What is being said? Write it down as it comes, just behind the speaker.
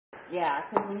Yeah,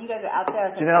 because when you guys are out there,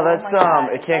 it's like, Janelle, that's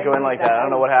it can't go in like that. I don't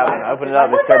know what happened. I opened it up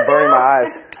and it What's started burning my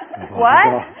eyes.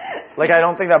 What? Like, I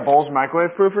don't think that bowl's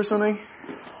microwave proof or something.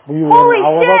 Holy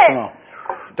shit!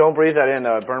 Don't breathe that in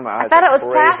though. It burned my eyes. I thought it was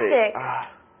crazy.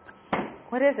 plastic.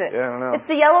 What is it? Yeah, I don't know. It's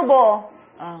the yellow bowl.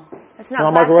 Oh. It's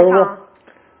not plastic, huh?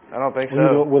 I don't think so. Will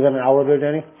you do it within an hour there,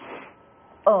 Danny?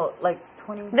 Oh, like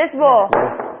 20 minutes. This bowl.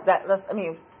 I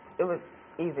mean, it was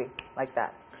easy, like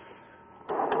that.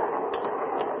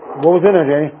 What was in there,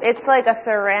 Danny? It's like a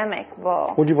ceramic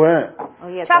bowl. What'd you put in it? Oh,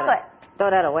 yeah. Chocolate. Throw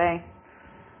that away.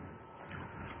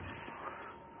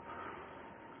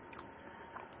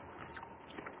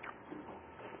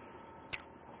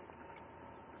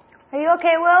 Are you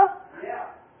okay, Will? Yeah.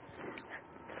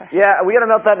 Yeah, we gotta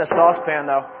melt that in a saucepan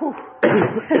though. What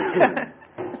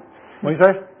do you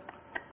say?